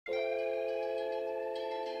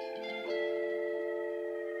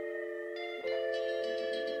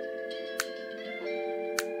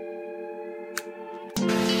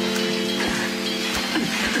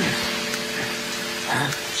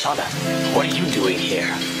Shana, what are you doing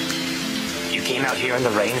here? You came out here in the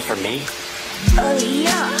rain for me?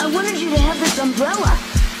 Yeah, I wanted you to have this umbrella.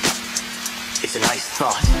 It's a nice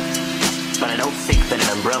thought, but I don't think that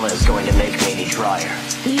an umbrella is going to make me any drier.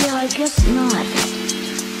 Yeah, I guess not.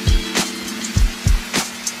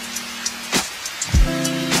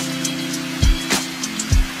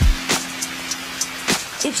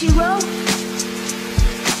 Ichiro?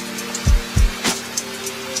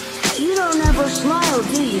 You don't ever smile,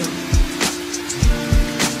 do you?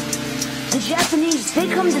 The Japanese, they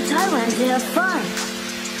come to Thailand to have fun.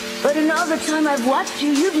 But in all the time I've watched you,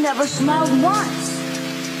 you've never smiled once.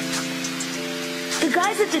 The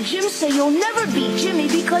guys at the gym say you'll never beat Jimmy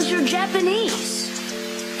because you're Japanese.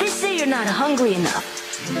 They say you're not hungry enough.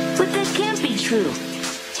 But that can't be true.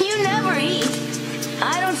 You never eat.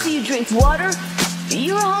 I don't see you drink water.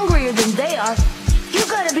 You're hungrier than they are. You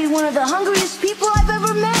gotta be one of the hungriest people I've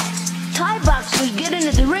ever met. Thai boxers get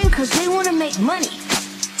into the ring because they want to make money.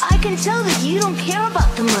 I can tell that you don't care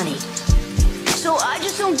about the money. So I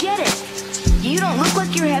just don't get it. You don't look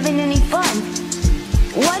like you're having any fun.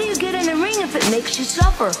 Why do you get in the ring if it makes you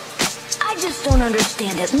suffer? I just don't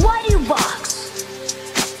understand it. Why do you box?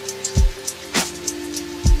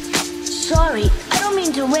 Sorry, I don't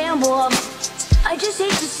mean to ramble. I just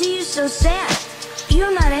hate to see you so sad.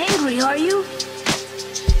 You're not angry, are you?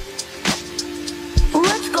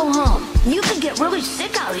 Let's go home. You could get really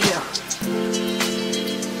sick out here.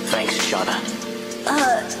 Thanks, Shana.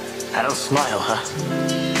 I don't smile, huh?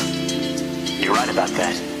 You're right about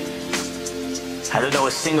that. I don't know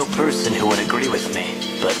a single person who would agree with me,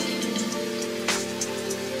 but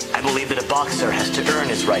I believe that a boxer has to earn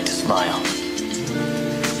his right to smile.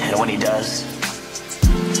 And when he does,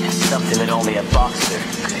 it's something that only a boxer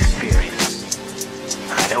could experience.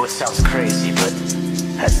 I know it sounds crazy, but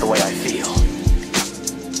that's the way I feel.